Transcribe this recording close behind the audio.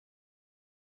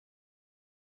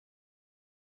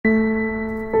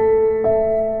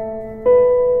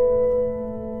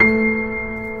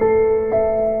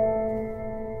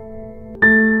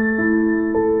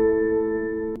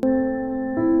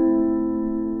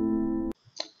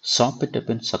சாப்பிட்ட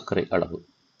பின் சர்க்கரை அளவு,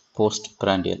 போஸ்ட்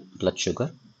பிராண்டியல் பிளட்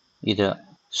சுகர். இதை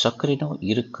சர்க்கரை நோய்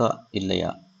இருக்கா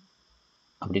இல்லையா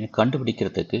அப்படின்னு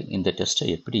கண்டுபிடிக்கிறதுக்கு இந்த டெஸ்ட்டை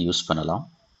எப்படி யூஸ் பண்ணலாம்,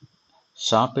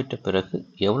 சாப்பிட்ட பிறகு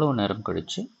எவ்வளோ நேரம்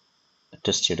கழித்து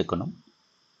டெஸ்ட் எடுக்கணும்,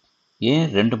 ஏன்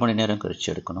 2 மணி நேரம் கழித்து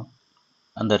எடுக்கணும்,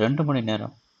 அந்த 2 மணி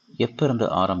நேரம் எப்போ இருந்து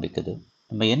ஆரம்பிக்குது,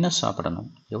 நம்ம என்ன சாப்பிடணும்,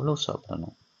 எவ்வளோ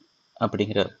சாப்பிடணும்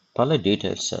அப்படிங்கிற பல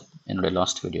டீட்டெயில்ஸை என்னுடைய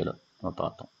லாஸ்ட் வீடியோவில் நம்ம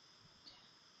பார்த்தோம்.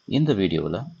 இந்த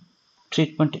வீடியோவில்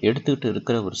ட்ரீட்மெண்ட் எடுத்துக்கிட்டு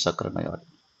இருக்கிற ஒரு சர்க்கரை நோயாளி,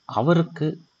 அவருக்கு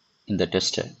இந்த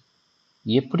டெஸ்ட்டை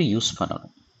எப்படி யூஸ்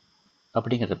பண்ணணும்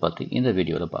அப்படிங்கிறத பற்றி இந்த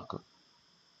வீடியோவில் பார்க்கலாம்.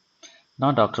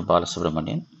 நான் டாக்டர்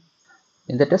பாலசுப்ரமணியன்.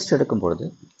 இந்த டெஸ்ட் எடுக்கும்பொழுது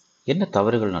என்ன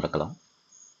தவறுகள் நடக்கலாம்,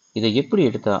 இதை எப்படி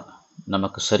எடுத்தால்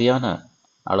நமக்கு சரியான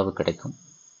அளவு கிடைக்கும்,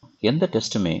 எந்த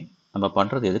டெஸ்ட்டுமே நம்ம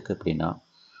பண்ணுறது எதுக்கு அப்படின்னா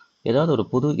ஏதாவது ஒரு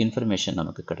புது இன்ஃபர்மேஷன்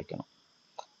நமக்கு கிடைக்கணும்,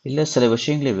 இல்லை சில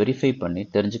விஷயங்களை வெரிஃபை பண்ணி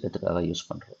தெரிஞ்சுக்கிறதுக்காக யூஸ்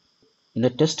பண்ணுறோம். இந்த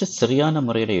டெஸ்ட்டு சரியான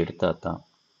முறையில் எடுத்தால் தான்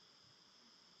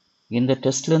இந்த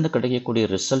டெஸ்ட்லேருந்து கிடைக்கக்கூடிய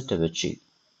ரிசல்ட்டை வச்சு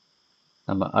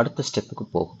நம்ம அடுத்த ஸ்டெப்புக்கு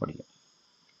போக முடியும்.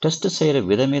 டெஸ்ட்டு செய்கிற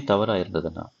விதமே தவறாக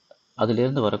இருந்ததுன்னா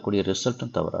அதிலேருந்து வரக்கூடிய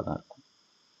ரிசல்ட்டும் தவறாக தான் இருக்கும்.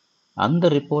 அந்த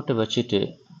ரிப்போர்ட்டை வச்சுட்டு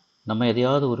நம்ம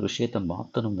எதையாவது ஒரு விஷயத்தை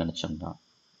மாற்றணும்னு நினச்சோம்னா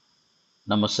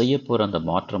நம்ம செய்ய போகிற அந்த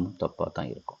மாற்றமும் தப்பாக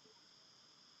தான் இருக்கும்.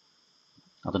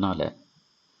 அதனால்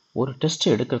ஒரு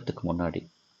டெஸ்ட்டை எடுக்கிறதுக்கு முன்னாடி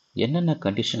என்னென்ன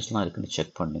கண்டிஷன்ஸ்லாம் இருக்குதுன்னு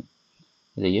செக் பண்ணி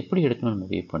இதை எப்படி எடுக்கணும்னு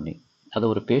முடிவு பண்ணி அதை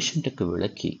ஒரு பேஷண்ட்டுக்கு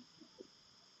விளக்கி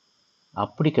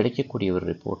அப்படி கிடைக்கக்கூடிய ஒரு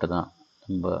ரிப்போர்ட்டை தான்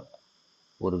நம்ம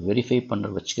ஒரு வெரிஃபை பண்ண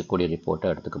வச்சுக்கக்கூடிய ரிப்போர்ட்டை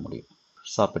எடுத்துக்க முடியும்.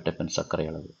 சாப்பிட்ட பின் சர்க்கரை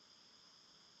அளவு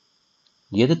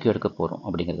எதுக்கு எடுக்க போகிறோம்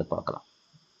அப்படிங்கிறத பார்க்கலாம்.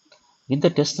 இந்த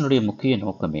டெஸ்டினுடைய முக்கிய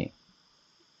நோக்கமே,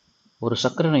 ஒரு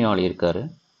சர்க்கரை நோயாளி இருக்கார்,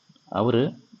 அவர்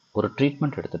ஒரு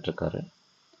ட்ரீட்மெண்ட் எடுத்துகிட்ருக்காரு,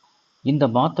 இந்த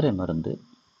மாத்திரை மருந்து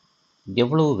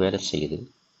எவ்வளவு வேலை செய்யுது,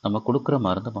 நம்ம கொடுக்குற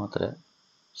மருந்து மாத்திரை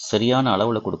சரியான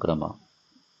அளவில் கொடுக்குறோமா,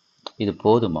 இது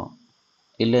போதுமா,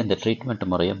 இல்லை இந்த ட்ரீட்மெண்ட்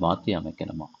முறையை மாற்றி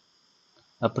அமைக்கணுமா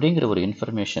அப்படிங்கிற ஒரு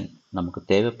இன்ஃபர்மேஷன் நமக்கு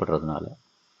தேவைப்படுறதுனால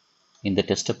இந்த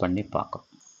டெஸ்ட்டை பண்ணி பார்க்கணும்.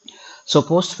 ஸோ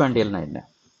போஸ்ட் பிராண்டியல்னால் என்ன?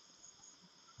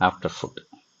 ஆஃப்டர் ஃபுட்,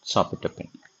 சாப்பிட்ட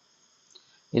பின்.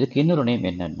 இதுக்கு இன்னொரு நேம்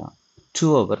என்னென்னா 2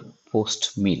 hour போஸ்ட்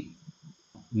மீல்.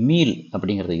 மீல்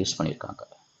அப்படிங்கிறத யூஸ் பண்ணியிருக்காங்க.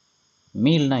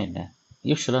 மீல்னால் என்ன?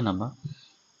 யூஸ்வலாக நம்ம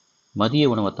மதிய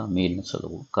உணவை தான் மீல்னு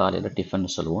சொல்லுவோம், காலையில்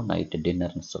டிஃபன் சொல்லுவோம், நைட்டு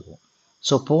டின்னர்னு சொல்லுவோம்.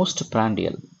 ஸோ போஸ்ட்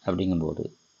பிராண்டியல் அப்படிங்கும்போது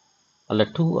அல்ல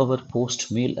 2 hour போஸ்ட்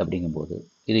மீல் அப்படிங்கும்போது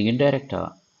இது இன்டைரக்டாக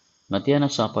மத்தியான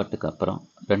சாப்பாட்டுக்கு அப்புறம்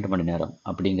 2 மணி நேரம்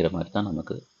அப்படிங்கிற மாதிரி தான்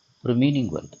நமக்கு ஒரு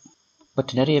மீனிங் வருது.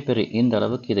 பட் நிறைய பேர் இந்த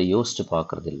அளவுக்கு இதை யோசித்து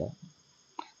பார்க்குறதில்ல.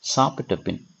 சாப்பிட்ட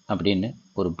பின் அப்படின்னு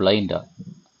ஒரு பிளைண்டாக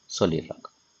சொல்லிடுறாங்க.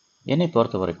 என்னை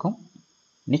பொறுத்த வரைக்கும்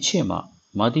நிச்சயமாக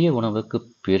மதிய உணவுக்கு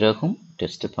பிறகும்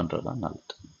டெஸ்ட்டு பண்ணுறது தான்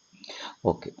நல்லது.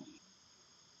 ஓகே,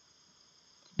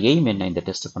 எய்ம் என்ன இந்த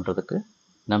டெஸ்ட் பண்ணுறதுக்கு?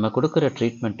 நம்ம கொடுக்குற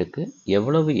ட்ரீட்மெண்ட்டுக்கு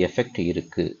எவ்வளவு எஃபெக்ட்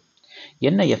இருக்குது,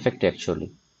 என்ன எஃபெக்ட் ஆக்சுவலி,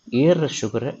 ஏறுற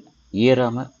சுகரை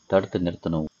ஏறாமல் தடுத்து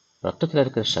நிறுத்தணும், ரத்தத்தில்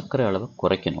இருக்கிற சர்க்கரை அளவை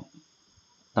குறைக்கணும்.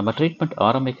 நம்ம ட்ரீட்மெண்ட்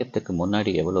ஆரம்பிக்கிறதுக்கு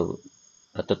முன்னாடி எவ்வளவு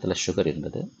ரத்தத்தில் சுகர்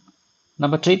இருந்தது,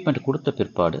 நம்ம ட்ரீட்மெண்ட் கொடுத்த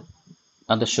பிற்பாடு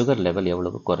அந்த சுகர் லெவல்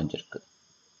எவ்வளவு குறைஞ்சிருக்கு,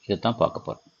 இதை தான் பார்க்க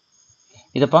போகிறோம்.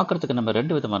 இதை பார்க்குறதுக்கு நம்ம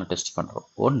 2 விதமான டெஸ்ட் பண்ணுறோம்.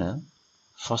 ஒன்று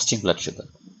ஃபாஸ்டிங் பிளட் சுகர்,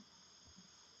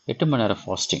 8 மணி நேரம்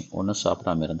ஃபாஸ்டிங், ஒன்றும்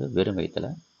சாப்பிடாமல் இருந்து வெறும் வயிற்றில்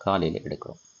காலையில்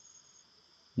எடுக்கிறோம்.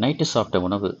 நைட்டு சாப்பிட்ட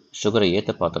உணவு சுகரை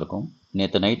ஏற்ற பார்த்துருக்கோம்,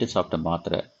 நேற்று நைட்டு சாப்பிட்ட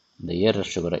மாத்திரை இந்த ஏறுற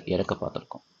சுகரை இறக்க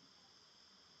பார்த்துருக்கோம்.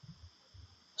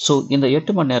 ஸோ இந்த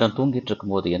 8 மணி நேரம் தூங்கிட்டு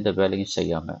இருக்கும்போது எந்த வேலையும்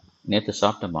செய்யாமல் நேற்று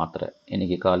சாப்பிட்ட மாத்திரை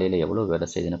இன்றைக்கி காலையில் எவ்வளோ வேலை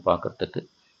செய்யுதுன்னு பார்க்குறதுக்கு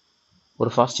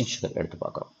ஒரு ஃபாஸ்டிங் சுகர் எடுத்து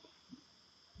பார்க்குறோம்.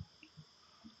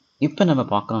 இப்போ நம்ம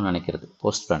பார்க்கணும்னு நினைக்கிறது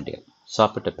போஸ்ட் பிராண்டியல்,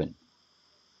 சாப்பிட்ட பின்.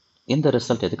 இந்த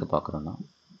ரிசல்ட் எதுக்கு பார்க்குறோன்னா,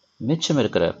 மிச்சம்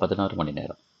இருக்கிற 16 மணி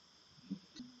நேரம்,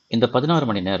 இந்த 16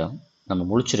 மணி நேரம் நம்ம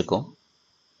முழிச்சிருக்கோம்,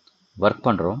 ஒர்க்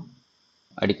பண்ணுறோம்,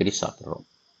 அடிக்கடி சாப்பிட்றோம்.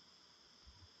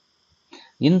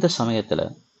 இந்த சமயத்தில்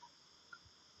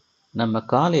நம்ம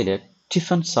காலையில்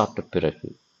டிஃபன் சாப்பிட்ட பிறகு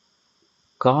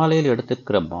காலையில்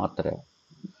எடுத்துக்கிற மாத்திரை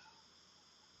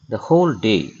த ஹோல்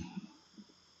டே,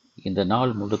 இந்த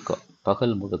நாள் முழுக்க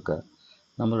பகல் முழுக்க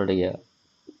நம்மளுடைய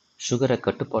சுகரை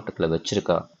கட்டுப்பாட்டுக்குள்ளே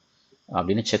வச்சுருக்கா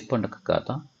அப்படின்னு செக் பண்ணுறதுக்காக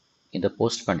தான் இந்த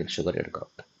போஸ்ட் பிராண்டியல் சுகர்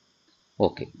எடுக்கிறோம்.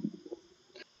 ஓகே,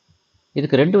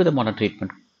 இதுக்கு 2 விதமான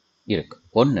ட்ரீட்மெண்ட் இருக்குது.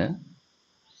 ஒன்று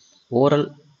ஓரல்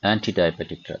ஆன்டி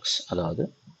டயபெட்டிக் ட்ரக்ஸ், அதாவது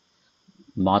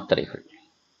மாத்திரைகள்.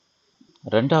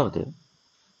 2வது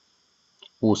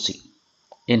ஊசி,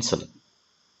 இன்சுலின்.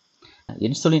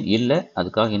 இன்சுலின் இல்லை,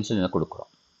 அதுக்காக இன்சுலினை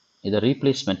கொடுக்குறோம். இதை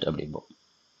ரீப்ளேஸ்மெண்ட் அப்படிம்போம்.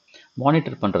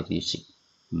 மானிட்டர் பண்ணுறது ஈஸி.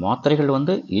 மாத்திரைகள்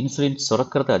இன்சுலின்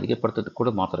சுரக்கிறத அதிகப்படுத்துறதுக்கு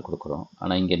கூட மாத்திரை கொடுக்குறோம்.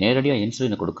 ஆனால் இங்கே நேரடியாக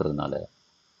இன்சுலினை கொடுக்கறதுனால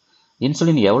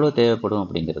இன்சுலின் எவ்வளோ தேவைப்படும்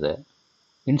அப்படிங்கிறத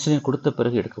இன்சுலின் கொடுத்த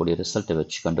பிறகு எடுக்கக்கூடிய ரிசல்ட்டை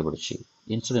வச்சு கண்டுபிடிச்சி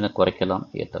இன்சுலினை குறைக்கலாம்,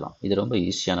 ஏற்றலாம். இது ரொம்ப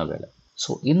ஈஸியான வேலை.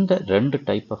 ஸோ இந்த 2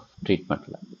 டைப் ஆஃப்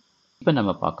ட்ரீட்மெண்ட்டில் இப்போ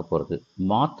நம்ம பார்க்க போகிறது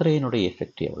மாத்திரையினுடைய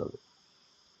எஃபெக்ட் எவ்வளவு.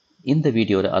 இந்த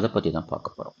வீடியோவில் அதை பற்றி தான்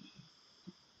பார்க்க போகிறோம்.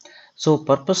 So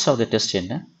purpose of the test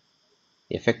என்ன?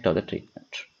 Effect of the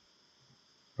treatment,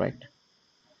 right?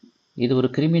 இது ஒரு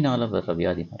கிருமினால் வர்ற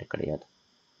வியாதி மாதிரி கிடையாது.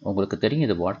 உங்களுக்கு தெரியும்,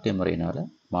 இது வாழ்க்கை முறையினால்,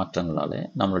 மாற்றங்களால்,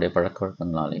 நம்மளுடைய பழக்க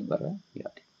வழக்கங்களாலையும் வர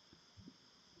வியாதி.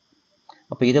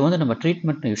 அப்போ இதை நம்ம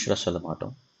ட்ரீட்மெண்ட்னு யூஸ்வலாக சொல்ல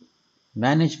மாட்டோம்,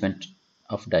 மேனேஜ்மெண்ட்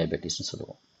ஆஃப் டயபெட்டிஸ்னு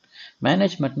சொல்லுவோம்.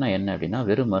 மேனேஜ்மெண்ட்னா என்ன அப்படின்னா,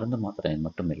 வெறும் மருந்து மாத்திரை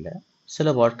மட்டும் இல்லை,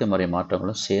 சில வாழ்க்கை முறை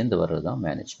மாற்றங்களும் சேர்ந்து வர்றது தான்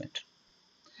மேனேஜ்மெண்ட்.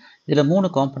 இதில் 3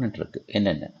 காம்பனண்ட் இருக்குது.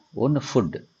 என்னென்ன? ஒன்று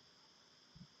ஃபுட்டு,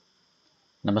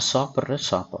 நம்ம சாப்பிட்ற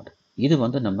சாப்பாடு. இது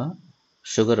நம்ம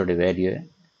சுகருடைய வேல்யூவை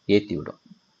ஏற்றி விடும்,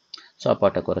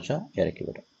 சாப்பாட்டை குறைச்சா இறக்கி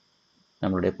விடும்,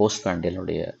 நம்மளுடைய போஸ்ட்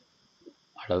பிராண்டியலுடைய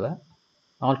அளவை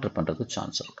ஆல்ட்ரு பண்ணுறதுக்கு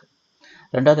சான்ஸ் இருக்குது.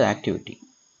 ரெண்டாவது ஆக்டிவிட்டி,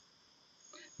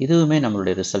 இதுவுமே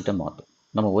நம்மளுடைய ரிசல்ட்டை மாற்றும்.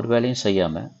 நம்ம ஒரு வேலையும்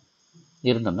செய்யாமல்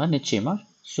இருந்தோம்னா நிச்சயமாக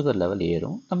சுகர் லெவல்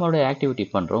ஏறும். நம்மளுடைய ஆக்டிவிட்டி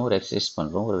பண்ணுறோம், ஒரு எக்ஸசைஸ்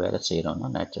பண்ணுறோம், ஒரு வேலை செய்கிறோம்னா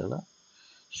நேச்சுரலாக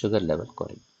சுகர் லெவல்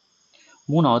குறையும்.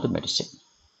 மூணாவது மெடிசின்.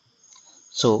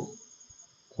 ஸோ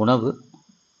உணவு,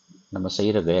 நம்ம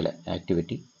செய்கிற வேலை,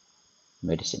 ஆக்டிவிட்டி,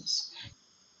 மெடிசின்ஸ்,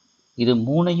 இது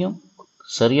 3ஐயும்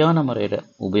சரியான முறையில்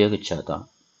உபயோகித்தா தான்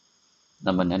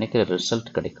நம்ம நினைக்கிற ரிசல்ட்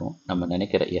கிடைக்கும், நம்ம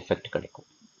நினைக்கிற எஃபெக்ட் கிடைக்கும்.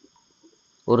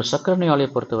 ஒரு சர்க்கரை நோயாளியை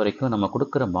பொறுத்த வரைக்கும் நம்ம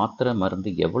கொடுக்குற மாத்திரை மருந்து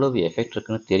எவ்வளவு எஃபெக்ட்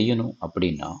இருக்குன்னு தெரியணும்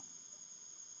அப்படின்னா,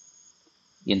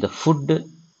 இந்த ஃபுட்டு,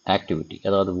 ஆக்டிவிட்டி,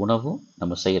 அதாவது உணவும்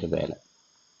நம்ம செய்கிற வேலை,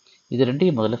 இது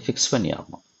ரெண்டையும் முதல்ல ஃபிக்ஸ் பண்ணி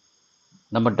ஆகணும்.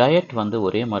 நம்ம டயட்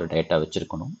ஒரே மாதிரி டயட்டாக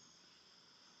வச்சுருக்கணும்.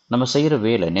 நம்ம செய்கிற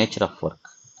வேலை, நேச்சர் ஆஃப் ஒர்க்,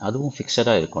 அதுவும்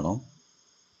ஃபிக்ஸடாக இருக்கணும்.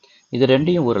 இது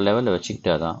ரெண்டையும் ஒரு லெவலில்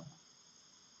வச்சுக்கிட்டா தான்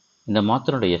இந்த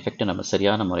மாத்திரையோட எஃபெக்டை நம்ம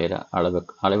சரியான முறையில்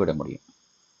அளவிட முடியும்.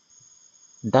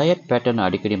 டயட் பேட்டர்னை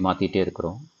அடிக்கடி மாற்றிட்டே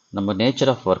இருக்கிறோம், நம்ம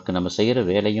நேச்சர் ஆஃப் ஒர்க், நம்ம செய்கிற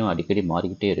வேலையும் அடிக்கடி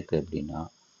மாறிக்கிட்டே இருக்குது அப்படின்னா,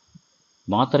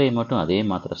 மாத்திரையை மட்டும் அதே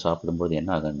மாத்திரை சாப்பிடும்போது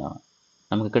என்ன ஆகுன்னா,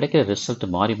 நமக்கு கிடைக்கிற ரிசல்ட்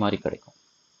மாறி மாறி கிடைக்கும்.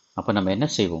 அப்போ நம்ம என்ன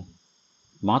செய்வோம்?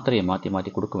 மாத்திரையை மாற்றி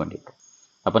மாற்றி கொடுக்க வேண்டியிருக்கும்.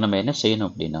 அப்போ நம்ம என்ன செய்யணும்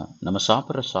அப்படின்னா, நம்ம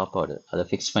சாப்பிட்ற சாப்பாடு அதை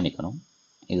ஃபிக்ஸ் பண்ணிக்கணும்.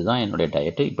 இதுதான் என்னுடைய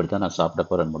டயட்டு, இப்படி தான் நான் சாப்பிட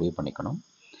போகிறேன்னு முடிவு பண்ணிக்கணும்.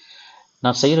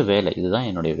 நான் செய்கிற வேலை, இதுதான்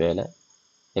என்னுடைய வேலை,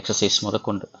 எக்ஸசைஸ்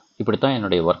முதற்கொண்டு இப்படி தான்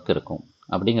என்னுடைய ஒர்க் இருக்கும்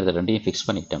அப்படிங்கிறத ரெண்டையும் ஃபிக்ஸ்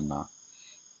பண்ணிக்கிட்டோம்னா,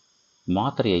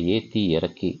 மாத்திரையை ஏற்றி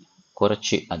இறக்கி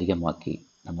குறைச்சி அதிகமாக்கி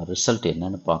நம்ம ரிசல்ட்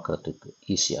என்னன்னு பார்க்குறதுக்கு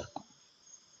ஈஸியாக இருக்கும்.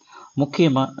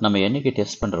 முக்கியமாக நம்ம என்றைக்கு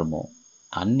டெஸ்ட் பண்ணுறோமோ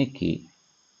அன்னைக்கு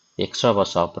எக்ஸ்ட்ராவாக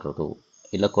சாப்பிட்றதோ,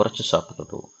 இல்லை குறைச்சி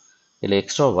சாப்பிட்றதோ, இல்லை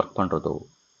எக்ஸ்ட்ரா ஒர்க் பண்ணுறதோ,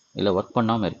 இல்லை ஒர்க்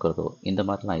பண்ணாமல் இருக்கிறதோ, இந்த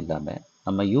மாதிரிலாம் இல்லாமல்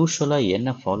நம்ம யூஸ்வலாக என்ன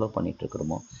ஃபாலோ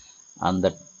பண்ணிகிட்ருக்கிறோமோ அந்த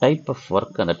டைப் ஆஃப்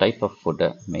ஒர்க், அந்த டைப் ஆஃப் ஃபுட்டை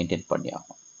மெயின்டைன் பண்ணி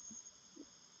ஆகும்.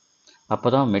 அப்போ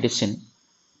தான் மெடிசின்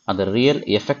அந்த ரியல்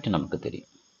எஃபெக்ட் நமக்கு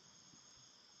தெரியும்.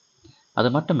 அது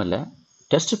மட்டும் இல்லை,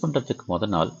 டெஸ்ட் பண்ணுறதுக்கு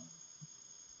முதல் நாள்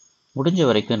முடிஞ்ச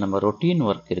வரைக்கும் நம்ம ரொட்டீன்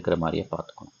ஒர்க் இருக்கிற மாதிரியே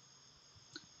பார்த்துக்கணும்.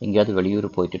 எங்கேயாவது வெளியூர்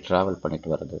போயிட்டு ட்ராவல் பண்ணிட்டு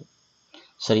வர்றது,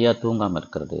 சரியாக தூங்காமல்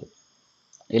இருக்கிறது,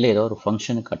 இல்லை ஏதோ ஒரு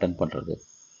ஃபங்க்ஷனுக்கு அட்டன் பண்ணுறது,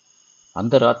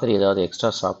 அந்த ராத்திரி ஏதாவது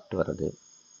எக்ஸ்ட்ரா சாப்பிட்டு வர்றது,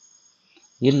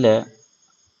 இல்லை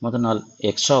முதல் நாள்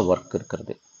எக்ஸ்ட்ரா ஒர்க்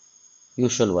இருக்கிறது,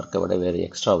 யூஷுவல் ஒர்க்கை விட வேறு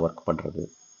எக்ஸ்ட்ரா ஒர்க் பண்ணுறது,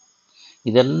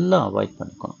 இதெல்லாம் அவாய்ட்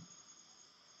பண்ணிக்கணும்.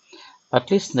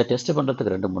 அட்லீஸ்ட் இந்த டெஸ்ட்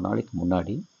பண்ணுறதுக்கு 2-3 நாளைக்கு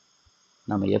முன்னாடி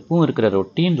நம்ம எப்பவும் இருக்கிற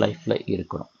ரொட்டீன் லைஃப்பில்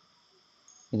இருக்கணும்.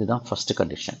 இதுதான் ஃபஸ்ட்டு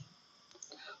கண்டிஷன்.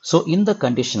 ஸோ இந்த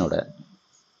கண்டிஷனோட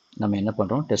நம்ம என்ன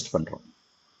பண்ணுறோம்? டெஸ்ட் பண்ணுறோம்.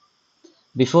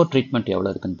 பிஃபோர் ட்ரீட்மெண்ட்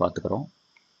எவ்வளோ இருக்குன்னு பார்த்துக்கிறோம்,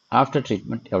 ஆஃப்டர்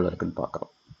ட்ரீட்மெண்ட் எவ்வளோ இருக்குன்னு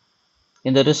பார்க்குறோம்.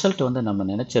 இந்த ரிசல்ட் நம்ம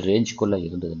நினச்ச ரேஞ்சுக்குள்ளே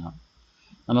இருந்ததுன்னா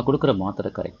நம்ம கொடுக்குற மாத்திரை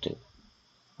கரெக்டு,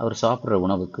 அவர் சாப்பிட்ற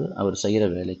உணவுக்கு, அவர் செய்கிற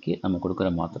வேலைக்கு நம்ம கொடுக்குற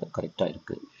மாத்திரை கரெக்டாக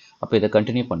இருக்குது, அப்போ இதை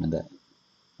கண்டினியூ பண்ணுங்க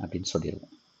அப்படின்னு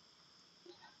சொல்லிடுவோம்.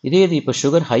 இதே இது இப்போ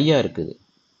சுகர் ஹையாக இருக்குது,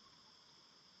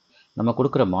 நம்ம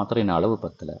கொடுக்குற மாத்திரையின் அளவு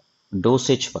பத்தலை,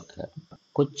 டோசேஜ் பத்தலை,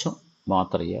 கொஞ்சம்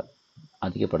மாத்திரையை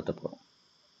அதிகப்படுத்த போகிறோம்.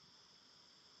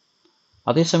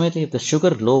 அதே சமயத்தில் இப்போ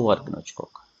சுகர் லோவாக இருக்குன்னு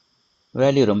வச்சுக்கோங்க,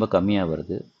 வேல்யூ ரொம்ப கம்மியாக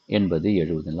வருது,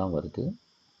 80-70 வருது.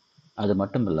 அது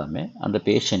மட்டும் இல்லாமல் அந்த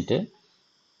பேஷண்ட்டு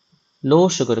லோ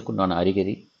சுகருக்கு உண்டான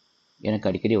அறிகுறி எனக்கு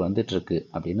அடிக்கடி வந்துட்டுருக்கு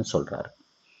அப்படின்னு சொல்கிறாரு.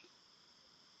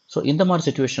 ஸோ இந்த மாதிரி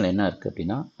சுச்சுவேஷனில் என்ன இருக்குது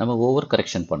அப்படின்னா, நம்ம ஓவர்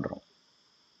கரெக்ஷன் பண்ணுறோம்.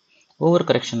 ஓவர்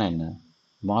கரெக்ஷனாக என்ன?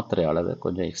 மாத்திரை அளவை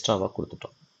கொஞ்சம் எக்ஸ்ட்ராவாக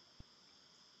கொடுத்துட்டோம்.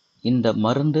 இந்த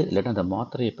மருந்து இல்லைன்னா அந்த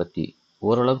மாத்திரையை பற்றி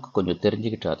ஓரளவுக்கு கொஞ்சம்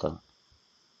தெரிஞ்சுக்கிட்டா தான்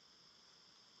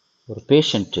ஒரு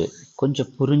பேஷண்ட்டு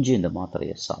கொஞ்சம் புரிஞ்சு இந்த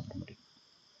மாத்திரையை சாப்பிட முடியும்.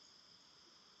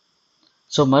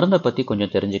 ஸோ மருந்தை பற்றி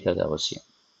கொஞ்சம் தெரிஞ்சுக்கிறது அவசியம்.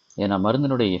 ஏன்னா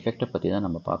மருந்தினுடைய எஃபெக்டை பற்றி தான்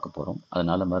நம்ம பார்க்க போகிறோம்.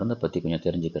 அதனால் மருந்தை பற்றி கொஞ்சம்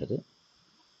தெரிஞ்சுக்கிறது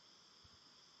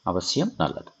அவசியம்,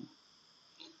 நல்லது.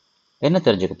 என்ன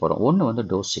தெரிஞ்சுக்க போகிறோம்? ஒன்று வந்து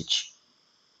டோசேஜ்.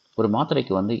 ஒரு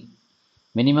மாத்திரைக்கு வந்து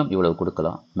மினிமம் இவ்வளவு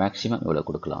கொடுக்கலாம், மேக்ஸிமம் இவ்வளோ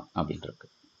கொடுக்கலாம் அப்படின்றது.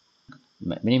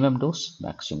 மினிமம் டோஸ்,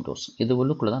 மேக்ஸிமம் டோஸ், இது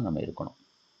உள்ளுக்குள்ளே தான் நம்ம இருக்கணும்.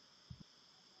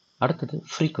 அடுத்தது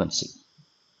ஃப்ரீக்வன்சி.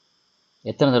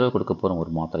 எத்தனை தடவை கொடுக்க போகிறோம்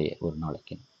ஒரு மாத்திரையை ஒரு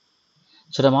நாளைக்கு?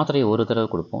 சில மாத்திரையை ஒரு தடவை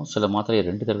கொடுப்போம், சில மாத்திரையை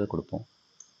 2 தடவை கொடுப்போம்,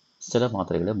 சில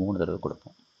மாத்திரைகளை 3 தடவை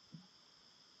கொடுப்போம்.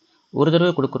 ஒரு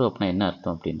தடவை கொடுக்குறோம் அப்படின்னா என்ன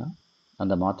அர்த்தம் அப்படின்னா,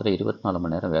 அந்த மாத்திரை 24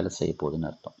 மணி நேரம் வேலை செய்ய போகுதுன்னு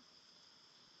அர்த்தம்.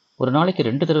 ஒரு நாளைக்கு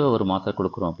 2 தடவை ஒரு மாத்திரை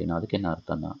கொடுக்குறோம் அப்படின்னா அதுக்கு என்ன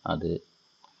அர்த்தம்னா, அது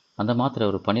அந்த மாத்திரை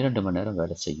ஒரு 12 மணி நேரம்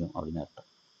வேலை செய்யும் அப்படின்னு அர்த்தம்.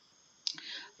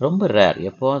 ரொம்ப ரேர்,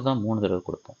 எப்போவாது தான் 3 தடவை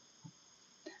கொடுப்போம்.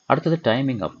 அடுத்தது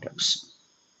டைமிங் ஆஃப் ட்ரக்ஸ்.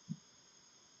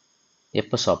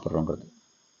 எப்போ சாப்பிட்றோங்கிறது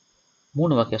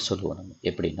 3 வகையாக சொல்லுவோம் நம்ம.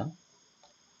 எப்படின்னா,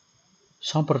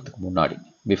 சாப்பிட்றதுக்கு முன்னாடி,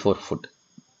 பிஃபோர் ஃபுட்.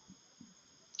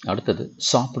 அடுத்தது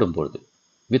சாப்பிடும்பொழுது,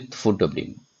 வித் ஃபுட்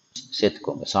அப்படின்னு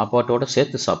சேர்த்துக்கோங்க, சாப்பாட்டோட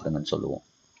சேர்த்து சாப்பிடுங்கன்னு சொல்லுவோம்.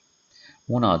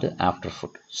 3வது ஆஃப்டர்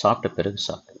ஃபுட், சாப்பிட்ட பிறகு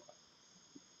சாப்பிடுவோம்.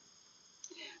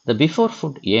 இந்த பிஃபோர்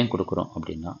ஃபுட் ஏன் கொடுக்குறோம்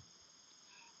அப்படின்னா,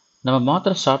 நம்ம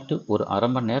மாத்திரை சாப்பிட்டு ஒரு அரை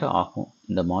மணி நேரம் ஆகும்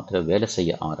இந்த மாத்திரை வேலை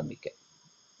செய்ய ஆரம்பிக்க.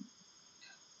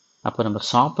 அப்போ நம்ம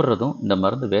சாப்பிட்றதும் இந்த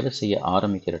மருந்து வேலை செய்ய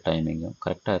ஆரம்பிக்கிற டைமிங்கும்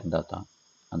கரெக்டாக இருந்தால் தான்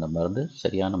அந்த மருந்து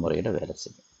சரியான முறையில் வேலை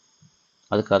செய்யும்.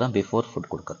 அதுக்காக தான் பிஃபோர்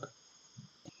ஃபுட் கொடுக்குறது.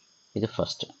 இது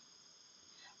ஃபஸ்ட்டு.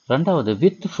 ரெண்டாவது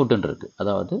வித் ஃபுட்டுன்னு இருக்குது.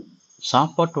 அதாவது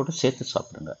சாப்பாட்டோடு சேர்த்து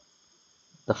சாப்பிடுங்க.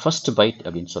 த ஃபஸ்ட் பைட்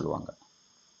அப்படின்னு சொல்லுவாங்க.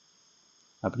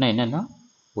 அப்படின்னா என்னென்னா,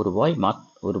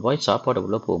 ஒரு வாய் சாப்பாடு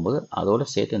உள்ளே போகும்போது அதோடு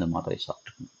சேர்த்து இந்த மாத்திரையை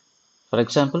சாப்பிட்டுக்கணும். ஃபார்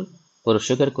எக்ஸாம்பிள், ஒரு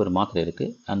சுகருக்கு ஒரு மாத்திரை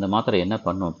இருக்குது. அந்த மாத்திரை என்ன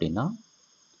பண்ணும் அப்படின்னா,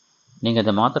 நீங்கள்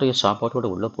அந்த மாத்திரையை சாப்பாட்டோடு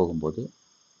உள்ளே போகும்போது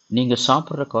நீங்கள்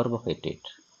சாப்பிட்ற கார்போஹைட்ரேட்,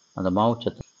 அந்த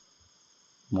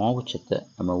மாவுச்சத்தை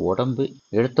நம்ம உடம்பு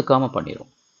எடுத்துக்காமல்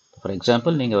பண்ணிடும். ஃபார்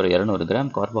எக்ஸாம்பிள், நீங்கள் ஒரு 200 கிராம்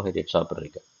கார்போஹைட்ரேட்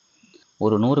சாப்பிட்றீங்க,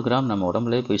 ஒரு 100 கிராம் நம்ம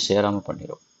உடம்புலேயே போய் சேராமல்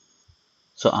பண்ணிடும்.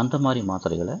 ஸோ அந்த மாதிரி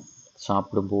மாத்திரைகளை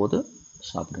சாப்பிடும்போது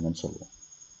சாப்பிடுங்கன்னு சொல்லுவோம்.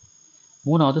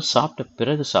 3வது சாப்பிட்ட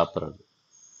பிறகு சாப்பிட்றது.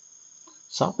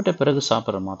 சாப்பிட்ட பிறகு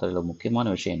சாப்பிட்ற மாத்திரையில் முக்கியமான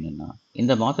விஷயம் என்னென்னா,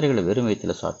 இந்த மாத்திரைகளை வெறும்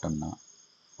வயிற்றில் சாப்பிட்டோம்னா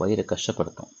வயிறை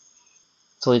கஷ்டப்படுத்தும்.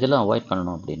 ஸோ இதெல்லாம் அவாய்ட்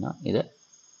பண்ணணும் அப்படின்னா இதை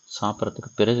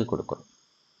சாப்பிட்றதுக்கு பிறகு கொடுக்கணும்.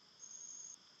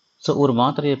 ஸோ ஒரு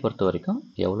மாத்திரையை பொறுத்த வரைக்கும்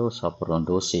எவ்வளோ சாப்பிட்றோம்,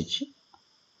 டோசேஜ்,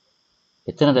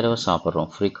 எத்தனை தடவை சாப்பிட்றோம்,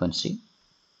 ஃப்ரீக்வன்சி,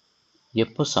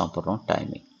 எப்போ சாப்பிட்றோம்,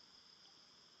 டைமிங்,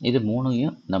 இது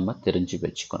 3ஐயும் நம்ம தெரிஞ்சு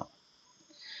வச்சுக்கணும்.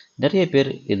 நிறைய பேர்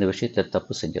இந்த விஷயத்தை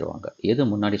தப்பு செஞ்சுருவாங்க. எது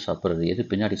முன்னாடி சாப்பிட்றது, எது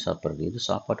பின்னாடி சாப்பிட்றது, எது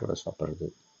சாப்பாட்டோட சாப்பிட்றது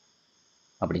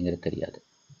அப்படிங்கிறது தெரியாது.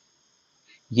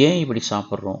 ஏன் இப்படி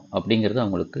சாப்பிட்றோம் அப்படிங்கிறது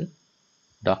அவங்களுக்கு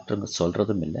டாக்டருங்க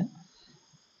சொல்கிறதும் இல்லை,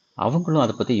 அவங்களும்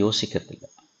அதை பற்றி யோசிக்கிறது இல்லை.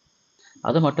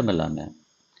 அது மட்டும் இல்லாமல்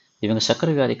இவங்க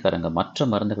சர்க்கரை வியாதிக்காரங்க மற்ற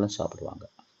மருந்துகளும் சாப்பிடுவாங்க.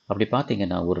 அப்படி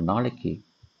பார்த்தீங்கன்னா, ஒரு நாளைக்கு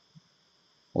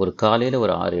ஒரு காலையில்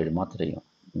ஒரு 6-7 மாத்திரையும்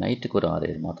நைட்டுக்கு ஒரு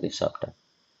 6-7 மாத்திரையும் சாப்பிட்டா,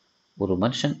 ஒரு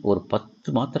மனுஷன் ஒரு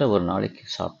 10 மாத்திரை ஒரு நாளைக்கு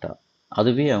சாப்பிட்டா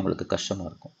அதுவே அவங்களுக்கு கஷ்டமாக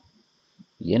இருக்கும்.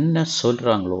 என்ன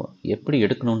சொல்கிறாங்களோ, எப்படி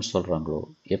எடுக்கணும்னு சொல்கிறாங்களோ,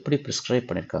 எப்படி ப்ரிஸ்கிரைப்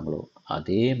பண்ணியிருக்காங்களோ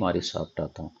அதே மாதிரி சாப்பிட்டா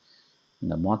தான்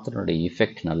இந்த மாத்திரையுடைய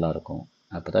எஃபெக்ட் நல்லாயிருக்கும்.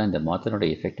 அப்போ தான் இந்த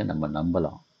மாத்திரையுடைய எஃபெக்டை நம்ம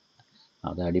நம்பலாம்.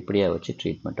 அதை அடிப்படையாக வச்சு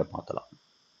ட்ரீட்மெண்ட்டை மாற்றலாம்.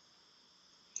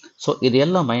 ஸோ இது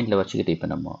எல்லாம் மைண்டில் வச்சுக்கிட்டு இப்போ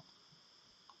நம்ம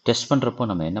டெஸ்ட் பண்ணுறப்போ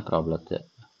நம்ம என்ன ப்ராப்ளத்தை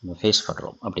நம்ம ஃபேஸ்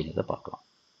பண்ணுறோம் அப்படிங்கிறத பார்க்கலாம்.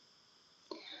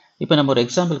 இப்போ நம்ம ஒரு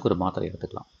எக்ஸாம்பிளுக்கு ஒரு மாத்திரை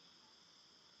எடுத்துக்கலாம்.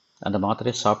 அந்த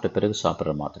மாத்திரையை சாப்பிட்ட பிறகு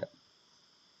சாப்பிட்ற மாத்திரை,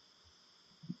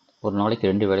 ஒரு நாளைக்கு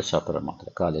 2 வேளை சாப்பிட்ற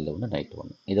மாத்திரை, காலையில் ஒன்று, நைட்டு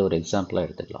ஒன்று. இதை ஒரு எக்ஸாம்பிளாக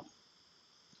எடுத்துக்கலாம்.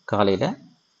 காலையில்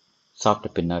சாப்பிட்ட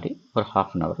பின்னாடி ஒரு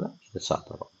 ½ அன் ஹவரில் இதை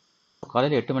சாப்பிட்றோம்.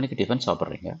 காலையில் 8 மணிக்கு டிஃபன்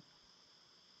சாப்பிட்றீங்க,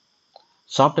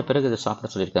 சாப்பிட்ட பிறகு இதை சாப்பிட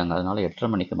சொல்லியிருக்காங்க, அதனால்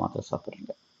 8:30 மணிக்கு மாத்திரை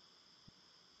சாப்பிட்றீங்க.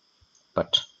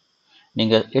 பட்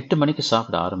நீங்கள் 8 மணிக்கு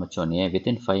சாப்பிட ஆரம்பித்தோடனே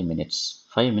வித்தின்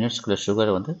 5 மினிட்ஸ்க்குள்ளே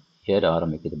சுகரை வந்து ஏற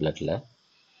ஆரம்பிக்குது பிளட்டில்.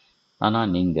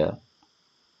 ஆனால் நீங்கள்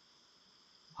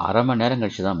அரை மணி நேரம்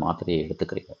கழிச்சு தான் மாத்திரையை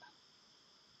எடுத்துக்கிறீங்க.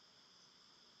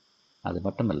 அது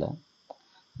மட்டும் இல்லை,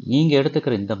 நீங்கள்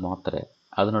எடுத்துக்கிற இந்த மாத்திரை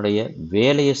அதனுடைய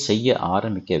வேலையை செய்ய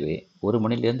ஆரம்பிக்கவே 1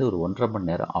 மணிலேருந்து ஒரு 1.5 மணி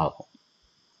நேரம் ஆகும்.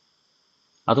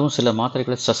 அதுவும் சில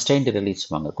மாத்திரைகளை சஸ்டைன்டு ரிலீஸ்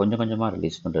வாங்க, கொஞ்சம் கொஞ்சமாக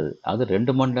ரிலீஸ் பண்ணுறது, அது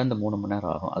 2 மணிலேருந்து 3 மணி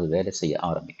நேரம் ஆகும் அது வேலை செய்ய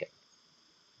ஆரம்பிக்க.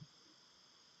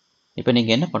 இப்போ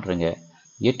நீங்கள் என்ன பண்ணுறீங்க,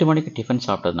 8 மணிக்கு டிஃபன்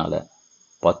சாப்பிட்டதுனால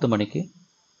 10 மணிக்கு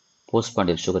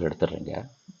போஸ்ட்பாண்டியல் சுகர் எடுத்துடுறீங்க.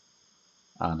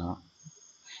 ஆனால்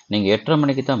நீங்கள் 8:30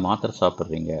 மணிக்கு தான் மாத்திரை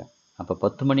சாப்பிட்றீங்க. அப்போ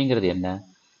 10 மணிங்கிறது என்ன,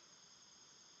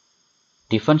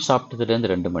 டிஃபன்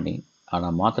சாப்பிட்டதுலேருந்து 2 மணி,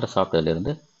 ஆனால் மாத்திரை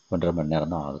சாப்பிட்டதுலேருந்து 1.5 மணி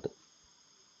நேரம் தான் ஆகுது.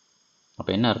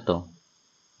 அப்போ என்ன அர்த்தம்,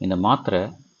 இந்த மாத்திரை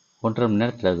 1.5 மணி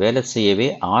நேரத்தில் வேலை செய்யவே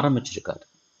ஆரம்பிச்சிருக்காரு.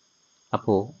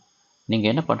 அப்போது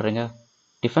நீங்கள் என்ன பண்ணுறீங்க?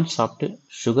 டிஃபன் சாப்பிட்டு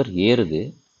சுகர் ஏறுது,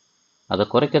 அதை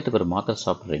குறைக்கிறதுக்கு ஒரு மாத்திரை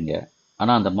சாப்பிட்றீங்க.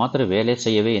 ஆனால் அந்த மாத்திரை வேலை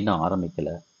செய்யவே இன்னும்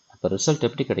ஆரம்பிக்கலை. அப்போ ரிசல்ட்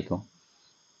எப்படி கிடைக்கும்?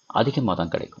 அதிகமாக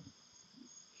தான் கிடைக்கும்.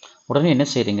 உடனே என்ன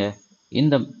செய்கிறீங்க?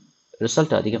 இந்த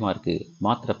ரிசல்ட் அதிகமாக இருக்குது,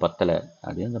 மாத்திரை பத்தலை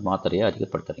அப்படின்னு இந்த மாத்திரையை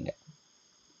அதிகப்படுத்துறீங்க.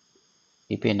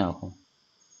 இப்போ என்ன ஆகும்?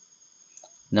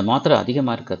 இந்த மாத்திரை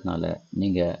அதிகமாக இருக்கிறதுனால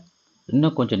நீங்கள்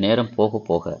இன்னும் கொஞ்சம் நேரம் போக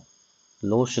போக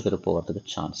லோ சுகர்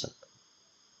போகிறதுக்கு சான்ஸ் இருக்குது.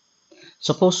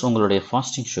 சப்போஸ் உங்களுடைய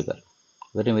ஃபாஸ்டிங் சுகர்,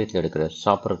 வெறும் வயிற்றில் எடுக்கிற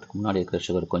சாப்பிட்றதுக்கு முன்னாடி இருக்கிற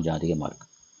சுகர் கொஞ்சம் அதிகமாக இருக்குது.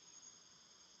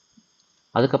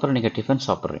 அதுக்கப்புறம் நீங்கள் டிஃபன்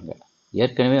சாப்பிட்றீங்க.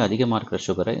 ஏற்கனவே அதிகமாக இருக்கிற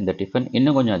சுகரை இந்த டிஃபன்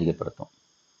இன்னும் கொஞ்சம் அதிகப்படுத்தும்.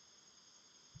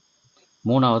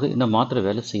 3வது, இந்த மாத்திரை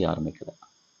வேலை செய்ய ஆரம்பிக்கல.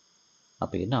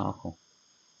 அப்போ என்ன ஆகும்?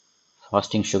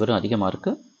 ஃபாஸ்டிங் சுகரும் அதிகமாக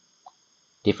இருக்குது,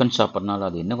 டிஃபன் சாப்பிட்றனால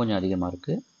அது இன்னும் கொஞ்சம் அதிகமாக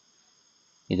இருக்குது.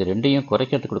 இது ரெண்டையும்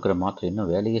குறைக்கிறதுக்கு கொடுக்குற மாத்திரை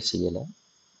இன்னும் வேலையே செய்யலை.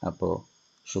 அப்போது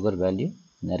சுகர் வேல்யூ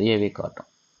நிறையவே காட்டும்.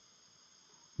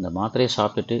 இந்த மாத்திரையை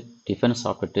சாப்பிட்டுட்டு டிஃபன்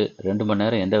சாப்பிட்டுட்டு 2 மணி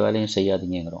நேரம் எந்த வேலையும்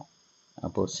செய்யாதீங்கிறோம்.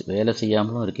 அப்போது வேலை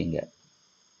செய்யாமலும் இருக்கீங்க,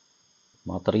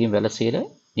 மாத்திரையும் வேலை செய்யலை,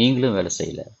 நீங்களும் வேலை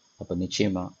செய்யலை. அப்போ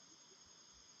நிச்சயமாக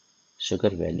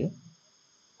சுகர் வேல்யூ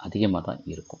அதிகமாக தான்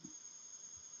இருக்கும்.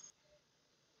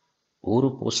 ஒரு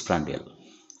போஸ்ட் பிராண்டியல்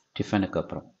டிஃபனுக்கு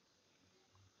அப்புறம்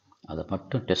அதை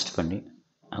மட்டும் டெஸ்ட் பண்ணி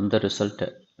அந்த ரிசல்ட்டை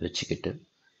வச்சுக்கிட்டு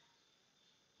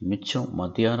மிச்சம்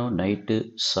மத்தியானம் நைட்டு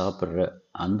சாப்பிட்ற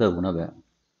அந்த உணவை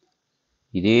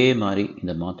இதே மாதிரி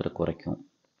இந்த மாத்திரை குறைக்கும்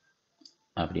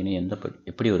அப்படின்னு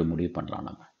எப்படி ஒரு முடிவு பண்ணலாம்?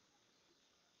 நம்ம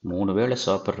 3 வேளை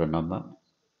சாப்பிட்ற நம்ம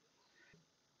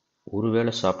ஒரு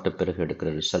வேளை சாப்பிட்ட பிறகு எடுக்கிற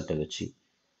ரிசல்ட்டை வச்சு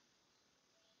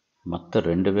மற்ற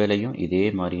 2 வேளையும் இதே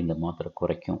மாதிரி இந்த மாத்திரை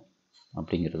குறைக்கும்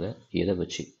அப்படிங்கிறத எதை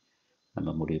வச்சு நம்ம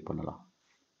முடிவு பண்ணலாம்?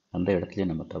 அந்த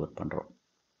இடத்துலையும் நம்ம தவறு பண்ணுறோம்.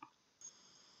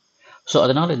 ஸோ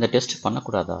அதனால் இந்த டெஸ்ட்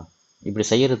பண்ணக்கூடாதா, இப்படி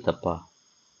செய்கிறது தப்பா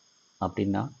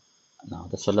அப்படின்னா நான்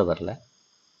அதை சொல்ல வரல.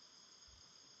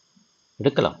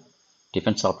 எடுக்கலாம்,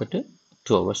 டிஃபன் சாப்பிட்டுட்டு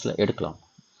 2 ஹவர்ஸில் எடுக்கலாம்.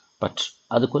 பட்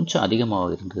அது கொஞ்சம்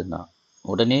அதிகமாக இருந்ததுன்னா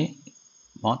உடனே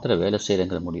மாத்திரை வேலை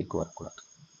செய்கிறங்கிற முடிவுக்கு வரக்கூடாது.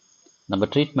 நம்ம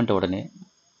ட்ரீட்மெண்ட்டை உடனே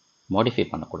மாடிஃபை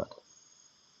பண்ணக்கூடாது.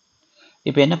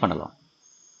 இப்போ என்ன பண்ணலாம்?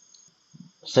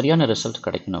 சரியான ரிசல்ட்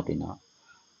கிடைக்கணும் அப்படின்னா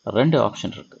 2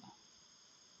 ஆப்ஷன் இருக்குது.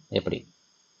 எப்படி?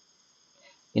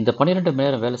 இந்த 12 மணி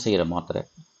நேரம் வேலை செய்கிற மாத்திரை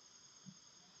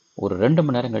ஒரு 2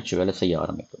 மணி நேரம் கழித்து வேலை செய்ய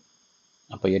ஆரம்பிக்கும்.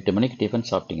 அப்போ 8 மணிக்கு டிஃபன்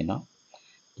சாப்பிட்டீங்கன்னா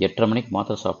 8:30 மணிக்கு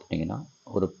மாத்திரை சாப்பிட்டீங்கன்னா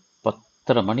ஒரு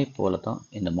 10:30 மணி போல் தான்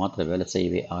இந்த மாத்திரை வேலை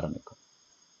செய்யவே ஆரம்பிக்கும்.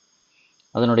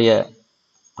 அதனுடைய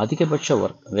அதிகபட்ச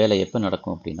வேலை எப்போ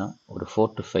நடக்கும் அப்படின்னா ஒரு 4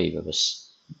 to 5 ஹவர்ஸ்.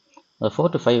 அந்த 4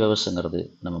 to 5 ஹவர்ஸுங்கிறது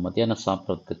நம்ம மத்தியானம்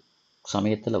சாப்பிட்றதுக்கு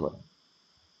சமயத்தில் வரும்.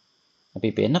 அப்போ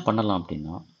இப்போ என்ன பண்ணலாம்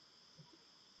அப்படின்னா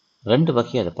 2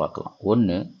 வகையை அதை பார்க்கலாம்.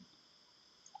 ஒன்று,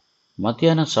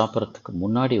 மத்தியானம் சாப்பிட்றதுக்கு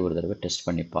முன்னாடி ஒரு தடவை டெஸ்ட்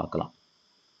பண்ணி பார்க்கலாம்.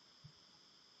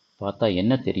 பார்த்தா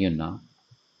என்ன தெரியும்னா,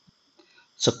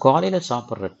 காலையில்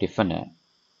சாப்பிட்ற டிஃபனை,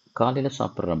 காலையில்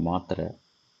சாப்பிட்ற மாத்திரை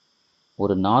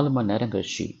ஒரு 4 மணி நேரம்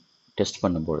கழிச்சு டெஸ்ட்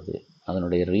பண்ணும்பொழுது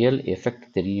அதனுடைய ரியல் எஃபெக்ட்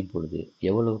தெரியும் பொழுது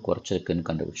எவ்வளவு குறைச்சிருக்குன்னு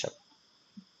கண்டுபிடிச்சார்.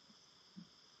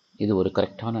 இது ஒரு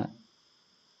கரெக்டான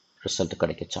ரிசல்ட்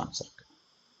கிடைக்க சான்ஸ் இருக்குது.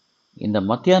 இந்த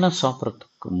மத்தியானம்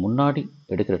சாப்பிட்றதுக்கு முன்னாடி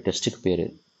எடுக்கிற டெஸ்ட்டுக்கு பேர்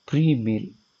ப்ரீ மீல்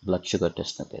பிளட் சுகர்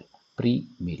டெஸ்ட்னு பேர். ப்ரீ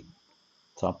மீல்,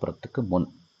 சாப்பிட்றதுக்கு முன்.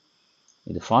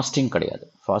 இது ஃபாஸ்டிங் கிடையாது.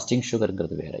 ஃபாஸ்டிங்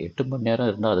சுகருங்கிறது வேறு. 8 மணி நேரம்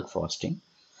இருந்தால் அதுக்கு ஃபாஸ்டிங்.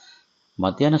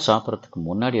 மத்தியானம் சாப்பிட்றதுக்கு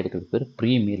முன்னாடி எடுக்கிறது பேர்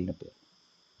ப்ரீ மீல்னு பேர்.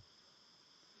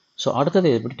 ஸோ அடுத்தது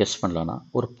எப்படி டெஸ்ட் பண்ணலான்னா,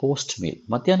 ஒரு போஸ்ட் மீல்,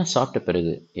 மத்தியானம் சாப்பிட்ட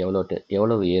பிறகு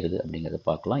எவ்வளவு ஏறுது அப்படிங்கிறத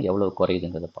பார்க்கலாம், எவ்வளவு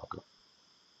குறையுதுங்கிறத பார்க்கலாம்.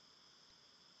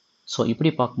 ஸோ இப்படி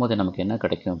பார்க்கும்போது நமக்கு என்ன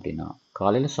கிடைக்கும் அப்படின்னா,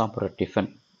 காலையில் சாப்பிட்ற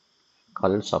டிஃபன்,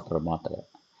 காலையில் சாப்பிட்ற மாத்திரை,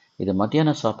 இது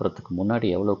மத்தியானம் சாப்பிட்றதுக்கு முன்னாடி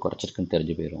எவ்வளோ குறைச்சிருக்குன்னு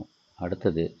தெரிஞ்சு போயிடும்.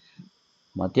 அடுத்தது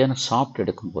மத்தியானம் சாப்பிட்டு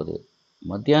எடுக்கும்போது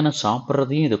மத்தியானம்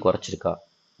சாப்பிட்றதையும் இது குறைச்சிருக்கா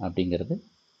அப்படிங்கிறது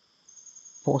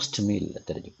போஸ்ட் மீலில்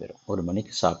தெரிஞ்சு போயிடும். 1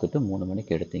 மணிக்கு சாப்பிட்டுட்டு 3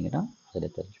 மணிக்கு எடுத்தீங்கன்னா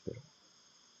அதில் தெரிஞ்சு போயிடும்.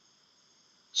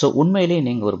 ஸோ உண்மையிலேயே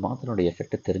நீங்கள் ஒரு மாத்திரையோட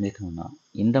எஃபெக்டை தெரிஞ்சுக்கணுன்னா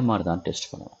இந்த மாதிரி தான் டெஸ்ட்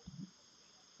பண்ணணும்.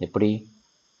 எப்படி?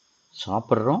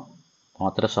 சாப்பிட்றோம்,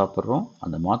 மாத்திரை சாப்பிட்றோம்,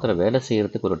 அந்த மாத்திரை வேலை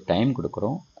செய்கிறதுக்கு ஒரு டைம்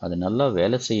கொடுக்குறோம், அது நல்லா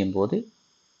வேலை செய்யும்போது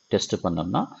டெஸ்ட்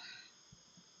பண்ணோம்னா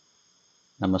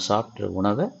நம்ம சாப்பிட்ற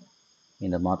உணவை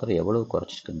இந்த மாத்திரை எவ்வளவு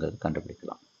குறைச்சிருக்குங்கிறது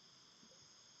கண்டுபிடிக்கலாம்.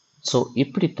 ஸோ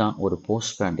இப்படித்தான் ஒரு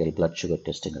போஸ்ட் பிராண்டியல் பிளட் சுகர்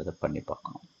டெஸ்ட்டுங்கிறத பண்ணி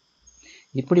பார்க்கணும்.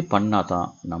 இப்படி பண்ணால் தான்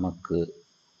நமக்கு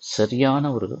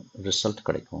சரியான ஒரு ரிசல்ட்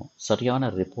கிடைக்கும், சரியான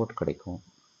ரிப்போர்ட் கிடைக்கும்.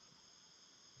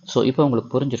 ஸோ இப்போ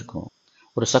உங்களுக்கு புரிஞ்சிருக்கும்,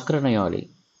 ஒரு சர்க்கரை நோயாளி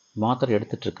மாத்திரை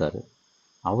எடுத்துகிட்ருக்காரு,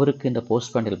 அவருக்கு இந்த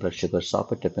போஸ்ட் பிராண்டியல் பிளட் சுகர்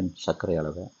சாப்பிட்ட பின் சர்க்கரை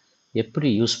அளவை எப்படி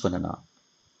யூஸ் பண்ணுனா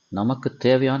நமக்கு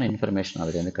தேவையான இன்ஃபர்மேஷன்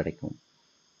அதுலேருந்து கிடைக்கும்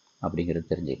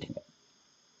அப்படிங்கிறது தெரிஞ்சுக்கிட்டீங்க.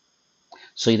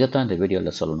 ஸோ இதைத்தான் இந்த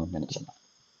வீடியோவில் சொல்லணும்னு நினச்சேன்.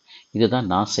 இதுதான்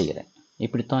நான் செய்கிறேன்.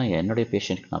 இப்படித்தான் என்னுடைய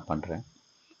பேஷண்ட்டுக்கு நான் பண்ணுறேன்.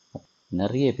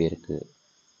 நிறைய பேருக்கு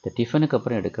இந்த டிஃபனுக்கு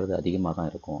அப்புறம் எடுக்கிறது அதிகமாக தான்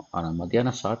இருக்கும். ஆனால்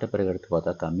மத்தியானம் சாப்பிட்ட பிறகு எடுத்து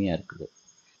பார்த்தா கம்மியாக இருக்குது.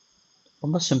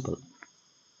 ரொம்ப சிம்பிள்.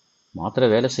 மாத்திரை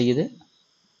வேலை செய்யுது,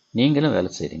 நீங்களும் வேலை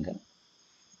செய்கிறீங்க.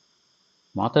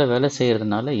 மாத்திரை வேலை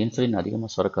செய்கிறதுனால இன்சுலின்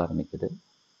அதிகமாக சுரக்க ஆரம்பிக்குது.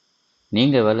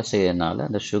 நீங்கள் வேலை செய்கிறதுனால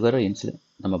அந்த சுகரை இன்சுலின்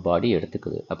நம்ம பாடி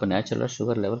எடுத்துக்குது. அப்போ நேச்சுரலாக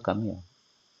சுகர் லெவல் கம்மியாகும்.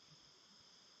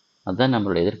 அதுதான்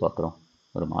நம்மளோட எதிர்பார்க்குறோம்.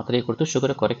 ஒரு மாத்திரையை கொடுத்து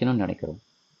சுகரை குறைக்கணும்னு நினைக்கிறோம்.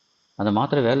 அந்த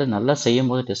மாத்திரை வேலை நல்லா செய்யும்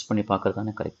போது டெஸ்ட் பண்ணி பார்க்குறது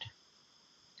தானே கரெக்ட்.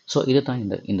 ஸோ இது தான்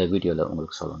இந்த வீடியோவில்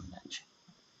உங்களுக்கு சொல்லணும்னு நினச்சேன்.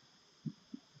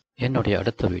 என்னுடைய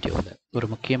அடுத்த வீடியோவில் ஒரு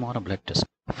முக்கியமான பிளட் டெஸ்ட்,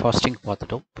 ஃபாஸ்டிங்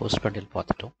பார்த்துட்டோம், போஸ்ட் பிராண்டியல்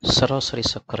பார்த்துட்டோம், சராசரி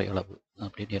சர்க்கரை அளவு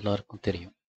அப்படின்னு எல்லாருக்கும்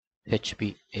தெரியும்.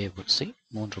 HbA1c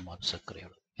 3 மாத சர்க்கரை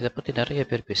அளவு. இதை பற்றி நிறைய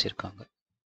பேர் பேசியிருக்காங்க.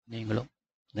 நீங்களும்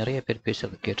நிறைய பேர்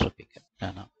பேசுறது கேட்டிருப்பீங்க.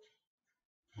 ஆனால்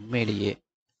உண்மையிலேயே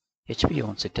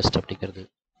HbA1c டெஸ்ட் அப்படிங்கிறது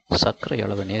சர்க்கரை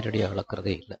அளவை நேரடியாக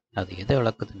அளக்கிறதே இல்லை. அது எதை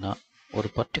அளக்குதுன்னா ஒரு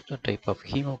பர்டிகுலர் டைப் ஆஃப்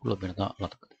ஹீமோகுளோபின் தான்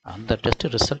அளக்குது. அந்த டெஸ்ட்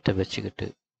ரிசல்ட்டை வச்சுக்கிட்டு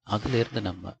அதிலிருந்து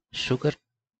நம்ம சுகர்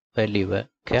வேல்யூவை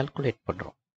கேல்குலேட்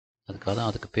பண்ணுறோம்.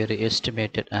 அதுக்கு பேர்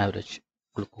எஸ்டிமேட்டட் ஆவரேஜ்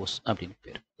குளுக்கோஸ் அப்படின்னு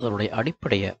பேர். அதனுடைய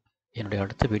அடிப்படையை என்னுடைய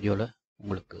அடுத்த வீடியோவில்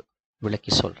உங்களுக்கு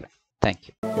விளக்கி சொல்கிறேன்.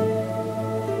 தேங்க்யூ.